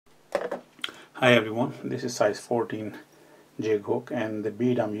Hi everyone, this is size 14 jig hook and the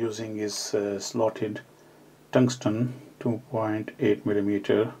bead I'm using is slotted tungsten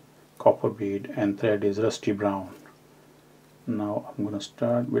 2.8mm copper bead and thread is rusty brown. Now I'm going to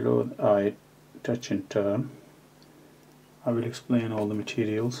start below the eye, touch and turn. I will explain all the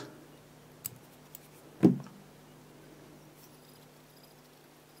materials.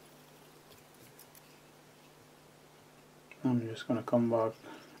 I'm just going to come back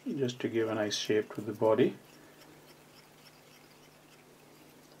just to give a nice shape to the body.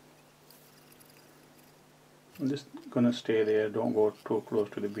 I'm just going to stay there, don't go too close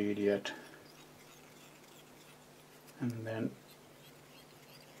to the bead yet. And then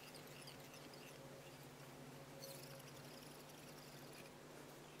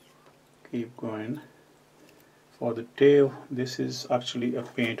keep going. For the tail, this is actually a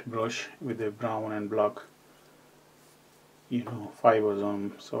paint brush with a brown and black fibers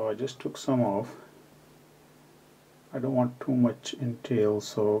on, so I just took some off. I don't want too much in tail,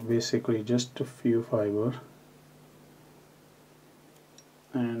 so basically just a few fiber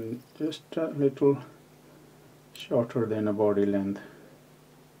and just a little shorter than a body length.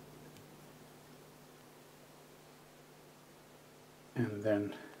 And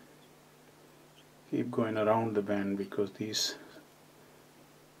then keep going around the band because these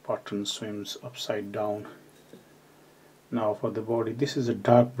pattern swims upside down. Now for the body, this is a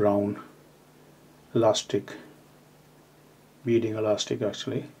dark brown elastic, beading elastic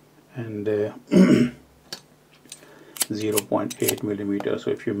actually, and 0.8mm. So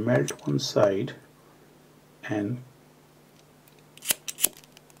if you melt one side and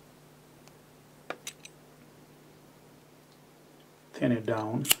thin it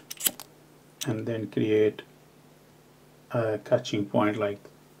down and then create a catching point like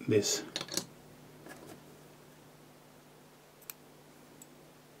this.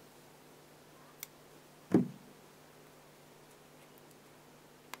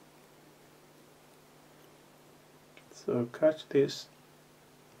 So catch this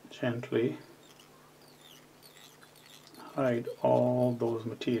gently, hide all those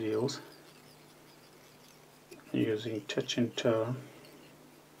materials using touch and turn.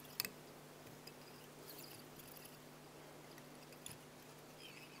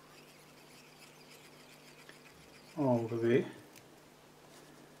 All the way.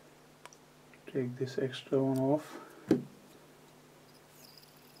 Take this extra one off.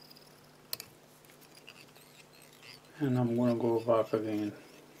 And I'm going to go back again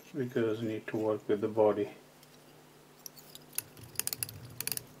because I need to work with the body.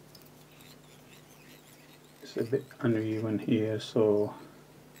 It's a bit uneven here, so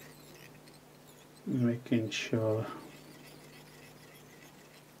making sure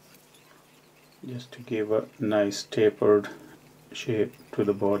just to give a nice tapered shape to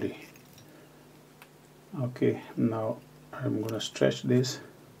the body. Okay, now I'm going to stretch this.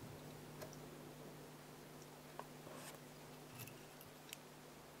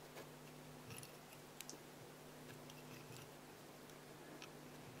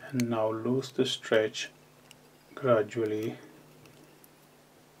 And now loose the stretch gradually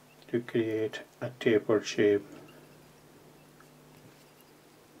to create a tapered shape.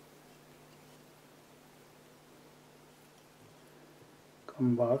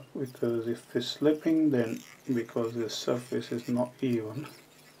 Come back because if it's slipping, then because the surface is not even,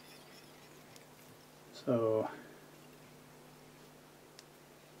 so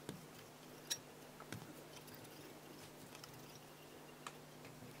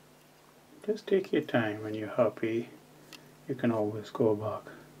just take your time. When you're happy, you can always go back.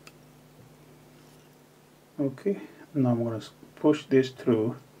 Okay, now I'm going to push this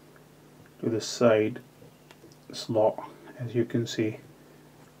through to the side slot, as you can see.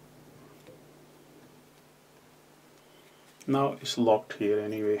 Now it's locked here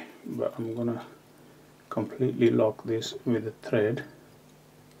anyway, but I'm going to completely lock this with a thread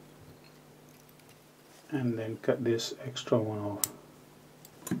and then cut this extra one off.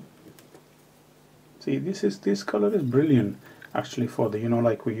 See, this color is brilliant actually for the,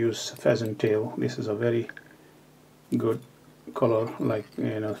 like we use pheasant tail. This is a very good color, like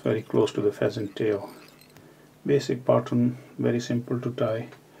very close to the pheasant tail. Basic pattern, very simple to tie.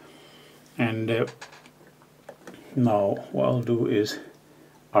 And now what I'll do is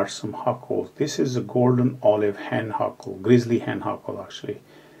add some hackles. This is a golden olive hen hackle, grizzly hen hackle actually,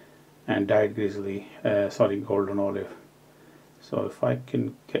 and dyed grizzly, golden olive. So if I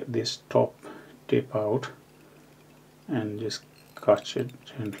can get this top tip out and just catch it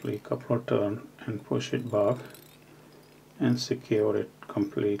gently, couple of turns and push it back and secure it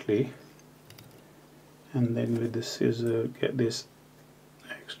completely, and then with the scissor get this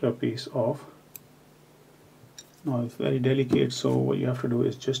extra piece off Now it's very delicate, so what you have to do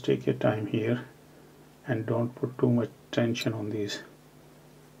is just take your time here and don't put too much tension on these,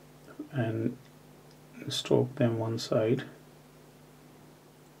 and stroke them one side.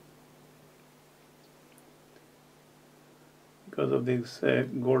 Because of this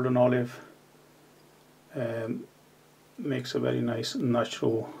golden olive makes a very nice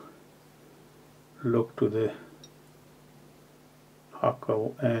natural look to the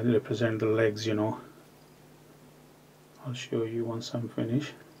hackle and represent the legs, you know. I'll show you once I'm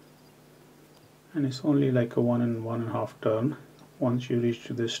finished, and it's only like a 1.5 turn. Once you reach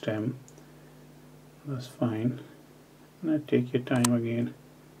to the stem, that's fine. Now take your time again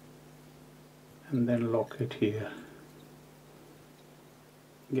and then lock it here.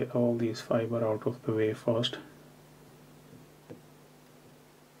 Get all these fiber out of the way first.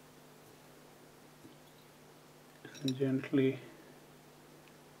 And gently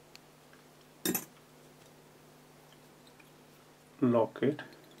lock it.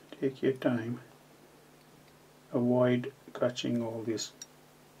 Take your time. Avoid catching all this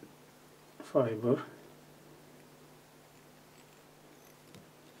fiber.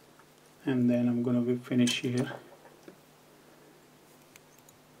 And then I'm going to be finished here.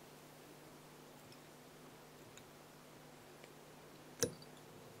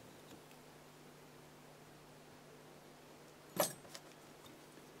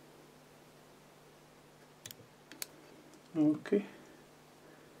 Okay.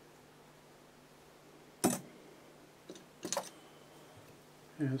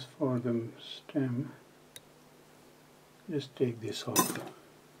 As for the stem, just take this off.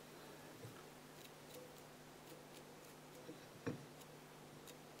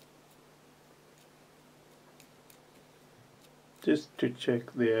 Just to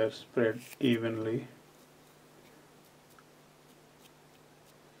check they are spread evenly.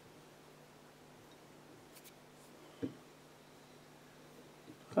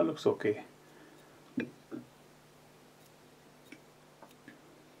 That looks okay.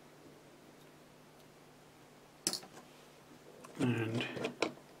 And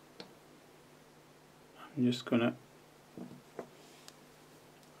I'm just gonna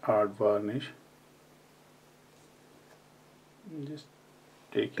add varnish. Just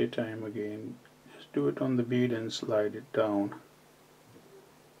take your time again. Just do it on the bead and slide it down.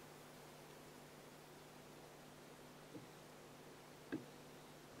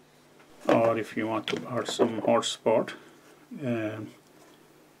 Or if you want to add some hot spot,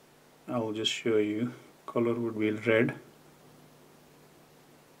 I'll just show you. Color would be red.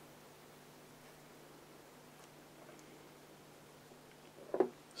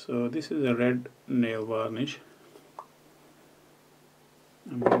 So this is a red nail varnish.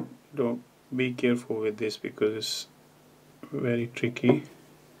 Don't be careful with this because it's very tricky.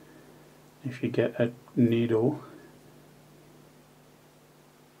 If you get a needle,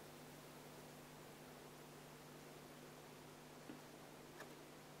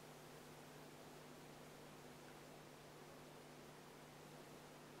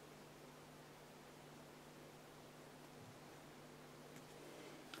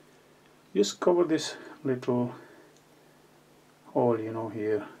 just cover this little hole, you know,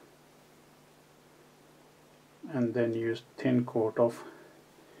 here, and then use thin coat of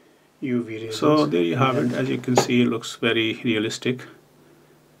UV resins. So there you have it. As you can see, it looks very realistic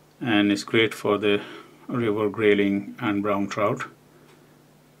and it's great for the river grayling and brown trout.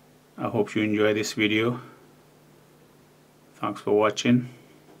 I hope you enjoy this video. Thanks for watching.